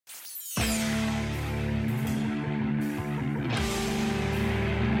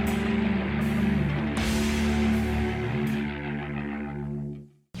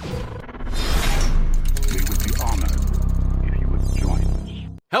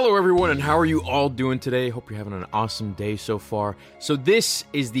Hello everyone, and how are you all doing today? Hope you're having an awesome day so far. So this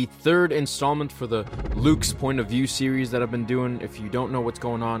is the third installment for the Luke's Point of View series that I've been doing. If you don't know what's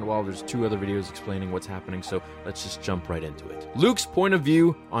going on, well, there's 2 other videos explaining what's happening, so let's just jump right into it. Luke's point of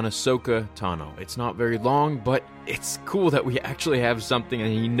view on Ahsoka Tano. It's not very long, but it's cool that we actually have something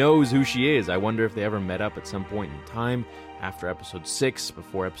and he knows who she is. I wonder if they ever met up at some point in time after episode 6,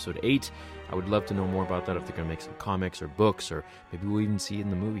 before episode 8. I would love to know more about that, if they're going to make some comics or books, or maybe we'll even see it in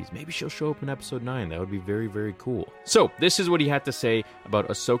the movies. Maybe she'll show up in episode 9. That would be very, very cool. So, this is what he had to say about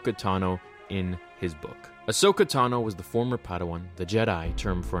Ahsoka Tano in his book. Ahsoka Tano was the former Padawan, the Jedi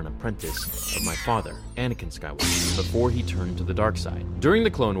term for an apprentice of my father, Anakin Skywalker, before he turned to the dark side. During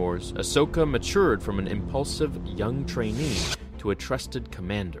the Clone Wars, Ahsoka matured from an impulsive young trainee to a trusted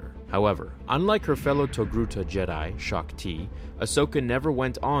commander. However, unlike her fellow Togruta Jedi, Shaak Ti, Ahsoka never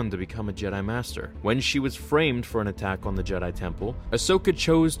went on to become a Jedi Master. When she was framed for an attack on the Jedi Temple, Ahsoka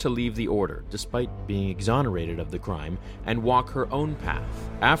chose to leave the Order, despite being exonerated of the crime, and walk her own path.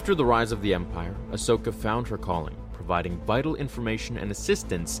 After the rise of the Empire, Ahsoka found her calling, providing vital information and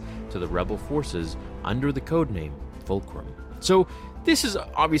assistance to the rebel forces under the codename Fulcrum. So, this is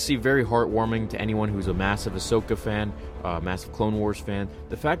obviously very heartwarming to anyone who's a massive Ahsoka fan, massive Clone Wars fan.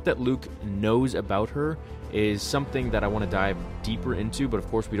 The fact that Luke knows about her is something that I want to dive deeper into, but of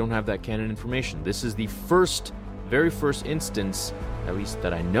course we don't have that canon information. This is the very first instance, at least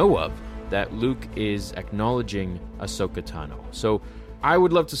that I know of, that Luke is acknowledging Ahsoka Tano. So, I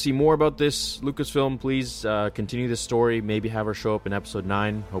would love to see more about this. Lucasfilm, please continue this story. Maybe have her show up in episode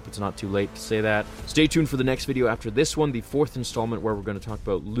 9. Hope it's not too late to say that. Stay tuned for the next video after this one, the 4th installment, where we're going to talk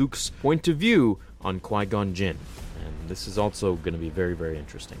about Luke's point of view on Qui-Gon Jinn. And this is also going to be very, very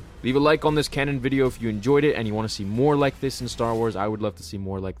interesting. Leave a like on this canon video if you enjoyed it and you want to see more like this in Star Wars. I would love to see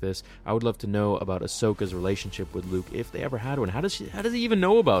more like this. I would love to know about Ahsoka's relationship with Luke, if they ever had one. How does he even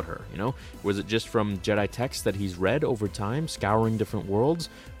know about her? You know, was it just from Jedi texts that he's read over time, scouring different worlds,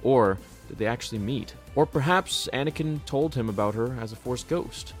 or did they actually meet? Or perhaps Anakin told him about her as a Force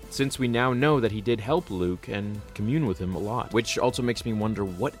ghost, since we now know that he did help Luke and commune with him a lot. Which also makes me wonder,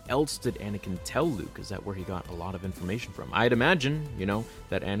 what else did Anakin tell Luke? Is that where he got a lot of information from? I'd imagine,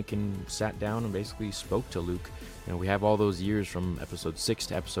 that Anakin sat down and basically spoke to Luke. We have all those years from episode 6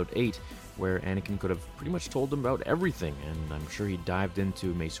 to episode 8, where Anakin could have pretty much told him about everything, and I'm sure he dived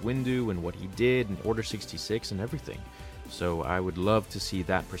into Mace Windu and what he did, and Order 66 and everything. So I would love to see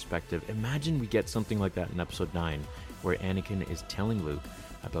that perspective. Imagine we get something like that in episode 9, where Anakin is telling Luke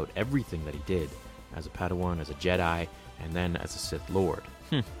about everything that he did as a Padawan, as a Jedi, and then as a Sith Lord.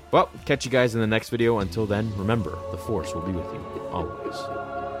 Well, catch you guys in the next video. Until then, remember, the Force will be with you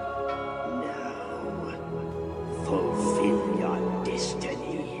always.